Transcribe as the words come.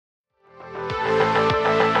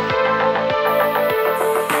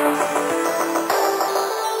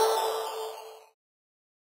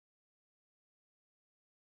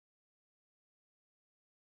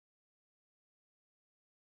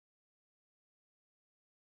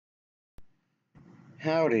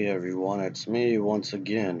Howdy everyone, it's me once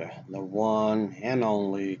again, the one and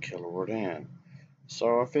only Killerrodan.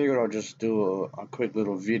 So I figured I'll just do a quick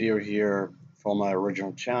little video here for my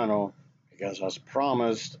original channel because as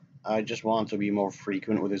promised, I just want to be more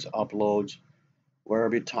frequent with these uploads where I'll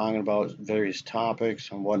be talking about various topics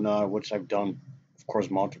and whatnot, which I've done of course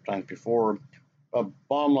multiple times before. But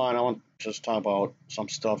bottom line, I want to just talk about some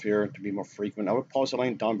stuff here to be more frequent. I will post a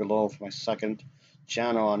link down below for my second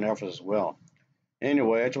channel on Earth as well.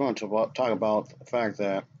 Anyway, I just want to talk about the fact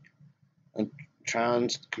that in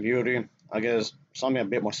trans community, I guess something a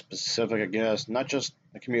bit more specific, I guess, not just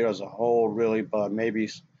the community as a whole, really, but maybe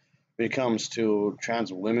when it comes to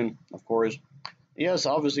trans women, of course. Yes,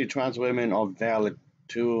 obviously, trans women are valid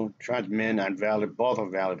too. Trans men are valid, both are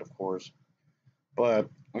valid, of course. But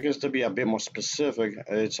I guess to be a bit more specific,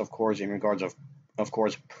 it's of course in regards of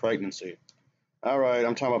course, pregnancy. All right,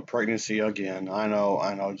 I'm talking about pregnancy again. I know.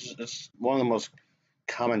 It's one of the most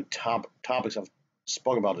common topics I've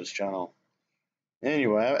spoken about this channel.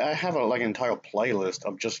 Anyway, I have like an entire playlist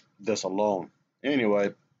of just this alone. Anyway,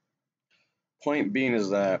 point being is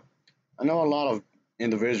that I know a lot of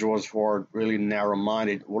individuals who are really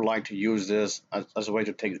narrow-minded would like to use this as a way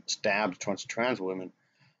to take stabs towards trans women.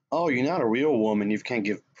 Oh, you're not a real woman. You can't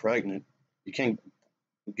give pregnant. You can't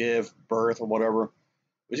give birth or whatever.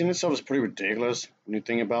 Which in itself is pretty ridiculous when you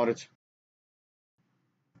think about it.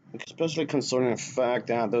 Especially considering the fact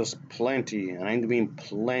that there's plenty, and I mean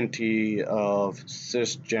plenty of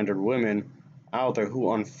cisgendered women out there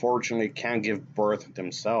who unfortunately can't give birth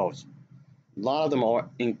themselves. A lot of them are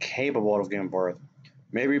incapable of giving birth.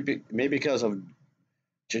 Maybe because of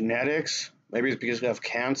genetics, maybe it's because of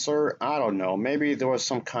cancer. I don't know. Maybe there was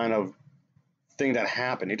some kind of thing that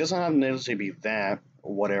happened. It doesn't have to necessarily be that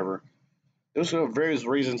or whatever. There's various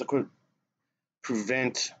reasons that could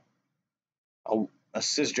prevent a, a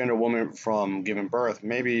cisgender woman from giving birth.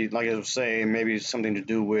 Maybe, like I was saying, maybe something to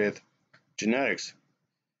do with genetics.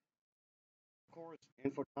 Of course,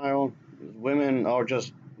 infertile women are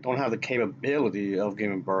just don't have the capability of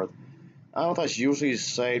giving birth. I don't know if that's usually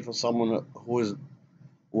safe for someone who is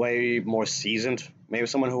way more seasoned, maybe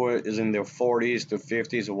someone who is in their 40s to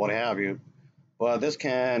 50s or what have you. But this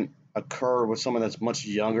can occur with someone that's much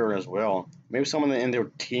younger as well. Maybe someone in their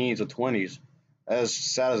teens or 20s. As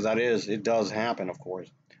sad as that is, it does happen, of course.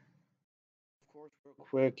 Of course, real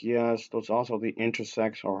quick, yes, there's also the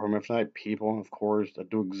intersex or hermaphrodite people, of course, that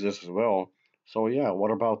do exist as well. So, yeah,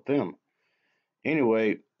 what about them?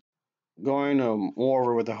 Anyway, going more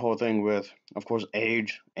over with the whole thing with, of course,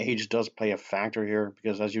 age. Age does play a factor here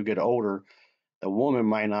because as you get older, the woman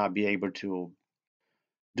might not be able to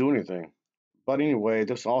do anything. But anyway,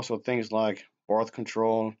 there's also things like birth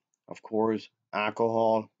control, of course,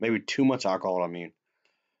 alcohol, maybe too much alcohol, I mean,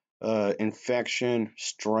 infection,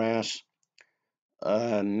 stress,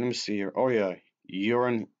 let me see here. Oh, yeah,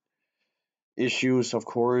 urine issues, of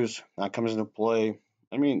course, that comes into play.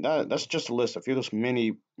 I mean, that's just a list. A few of those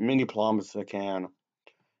many problems that can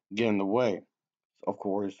get in the way, of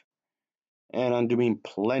course. And I'm doing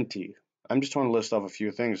plenty. I'm just trying to list off a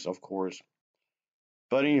few things, of course.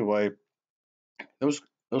 But anyway, those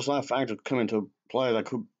those last factors come into play that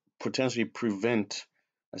could potentially prevent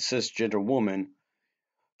a cisgender woman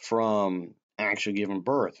from actually giving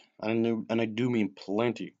birth. And I do mean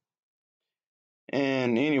plenty.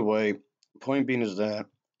 And anyway, point being is that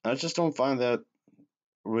I just don't find that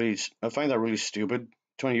really. I find that really stupid.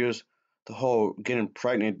 Trying to use the whole getting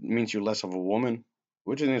pregnant means you're less of a woman,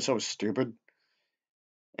 which is so stupid.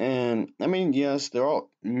 And I mean, yes, there are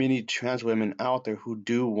many trans women out there who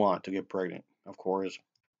do want to get pregnant, of course.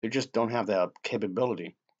 They just don't have that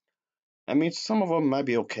capability. I mean, some of them might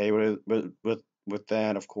be okay with it, with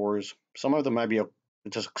that, of course. Some of them might be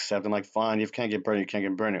just accepting, like, fine, if you can't get pregnant, you can't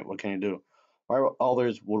get pregnant. What can you do? While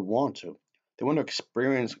others would want to. They want to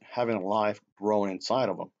experience having a life growing inside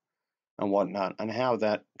of them and whatnot, and have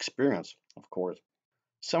that experience, of course.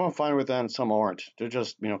 Some are fine with that, and some aren't. They're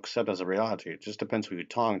just, accept as a reality. It just depends who you're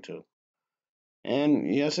talking to.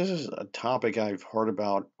 And yes, this is a topic I've heard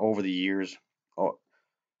about over the years. Oh,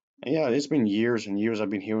 yeah, it's been years and years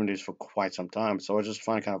I've been hearing this for quite some time. So I just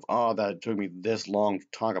find it kind of odd that it took me this long to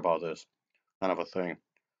talk about this kind of a thing.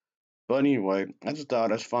 But anyway, I just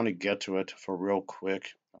thought I'd finally get to it for real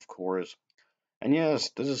quick, of course. And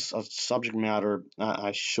yes, this is a subject matter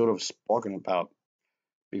I should have spoken about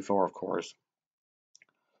before, of course.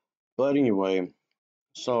 But anyway,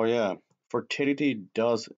 so yeah, fertility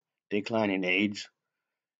does decline in age,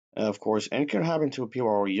 of course, and it can happen to people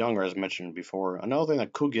who are younger, as mentioned before. Another thing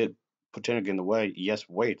that could get potentially in the way, yes,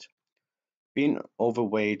 weight. Being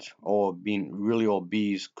overweight or being really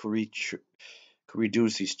obese could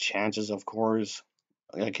reduce these chances, of course.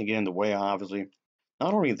 that can get in the way, obviously.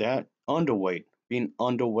 Not only that, underweight. Being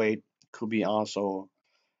underweight could be also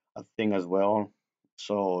a thing as well.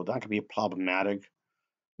 So that could be problematic.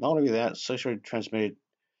 Not only that, sexually transmitted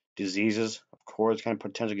diseases, of course, can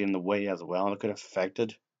potentially get in the way as well. It could affect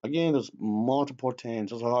it. Again, there's multiple things.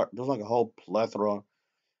 There's like a whole plethora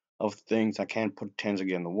of things that can potentially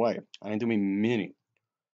get in the way. I think there be many.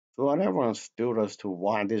 So I never understood as to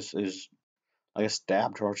why this is like a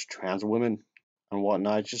stab towards trans women and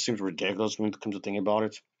whatnot. It just seems ridiculous when it comes to thinking about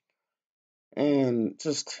it. And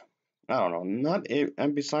just, I don't know,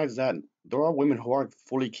 and besides that, there are women who are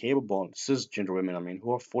fully capable, cisgender women, I mean,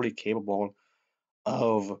 who are fully capable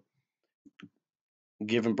of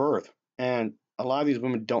giving birth. And a lot of these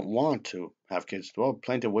women don't want to have kids. There are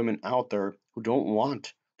plenty of women out there who don't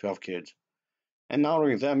want to have kids. And not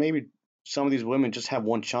only that, maybe some of these women just have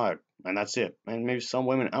one child, and that's it. And maybe some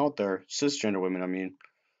women out there, cisgender women, I mean,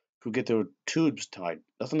 could get their tubes tied.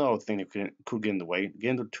 That's another thing that could get in the way,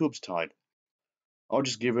 getting their tubes tied. Or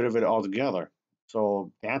just get rid of it altogether.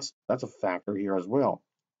 So that's a factor here as well.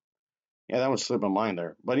 Yeah, that would slip my mind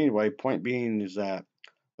there. But anyway, point being is that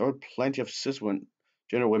there are plenty of cisgender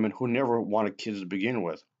women who never wanted kids to begin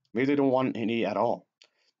with. Maybe they don't want any at all,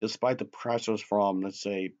 despite the pressures from, let's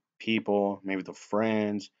say, people, maybe their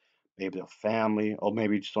friends, maybe their family, or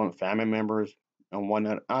maybe some family members and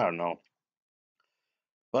whatnot. I don't know.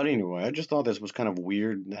 But anyway, I just thought this was kind of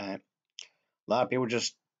weird that a lot of people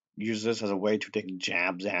just use this as a way to take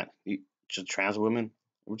jabs at just trans women,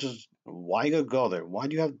 which is why you gotta go there. Why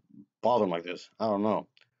do you have to bother them like this? I don't know.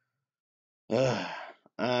 Ugh.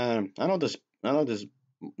 I know this. I know this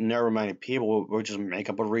narrow-minded people will just make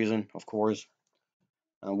up a reason, of course,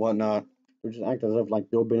 and whatnot. They just act as if like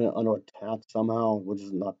they've been under attack somehow, which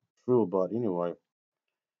is not true. But anyway,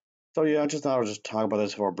 so yeah, I just thought I would just talk about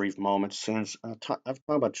this for a brief moment since I've talked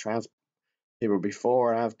about trans people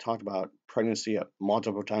before. I've talked about pregnancy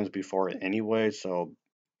multiple times before anyway, so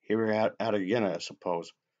here we're at it again, I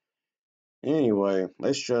suppose. Anyway,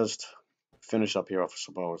 let's just finish up here, I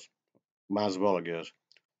suppose. Might as well, I guess.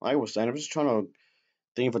 Like I was saying, I'm just trying to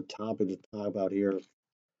think of a topic to talk about here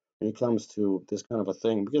when it comes to this kind of a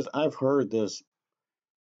thing because I've heard this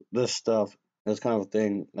stuff, this kind of a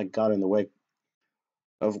thing, like got in the way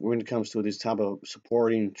of when it comes to this type of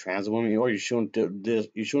supporting trans women, or you shouldn't do this,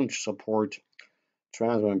 you shouldn't support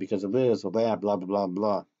trans women because of this or that, blah blah blah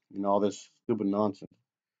blah. All this stupid nonsense.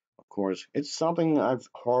 Of course, it's something I've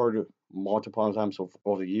heard multiple times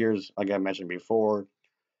over the years, like I mentioned before.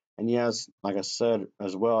 And yes, like I said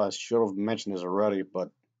as well, I should have mentioned this already,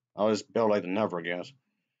 but I was better late than never, I guess.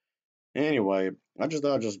 Anyway, I just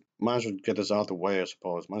thought I just might as well get this out the way, I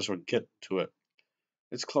suppose. Might as well get to it.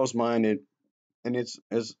 It's close-minded and it's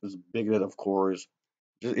bigoted, of course.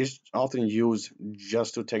 It's often used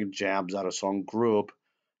just to take jabs at a some group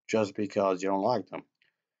just because you don't like them.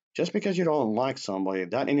 Just because you don't like somebody,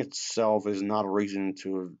 that in itself is not a reason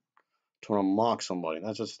to mock somebody.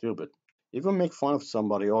 That's just stupid. If you make fun of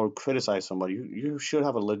somebody or criticize somebody, you should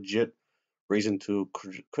have a legit reason to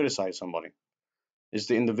criticize somebody. It's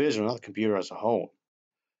the individual, not the computer as a whole.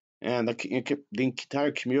 And the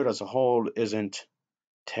entire community as a whole isn't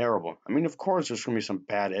terrible. I mean, of course, there's going to be some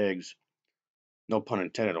bad eggs. No pun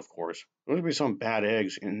intended, of course. There's going to be some bad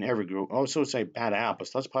eggs in every group. I would also say bad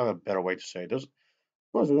apples. That's probably a better way to say it. Of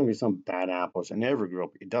course, there's going to be some bad apples in every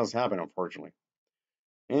group. It does happen, unfortunately.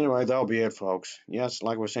 Anyway, that'll be it, folks. Yes,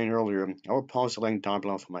 like I was saying earlier, I will post a link down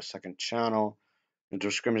below for my second channel. In the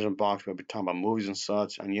description box, we'll be talking about movies and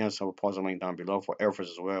such. And yes, I will post a link down below for Airforce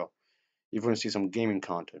as well. If you want to see some gaming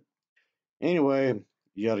content. Anyway,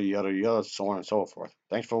 yada yada yada, so on and so forth.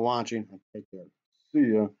 Thanks for watching. And take care.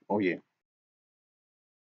 See ya. Oh yeah.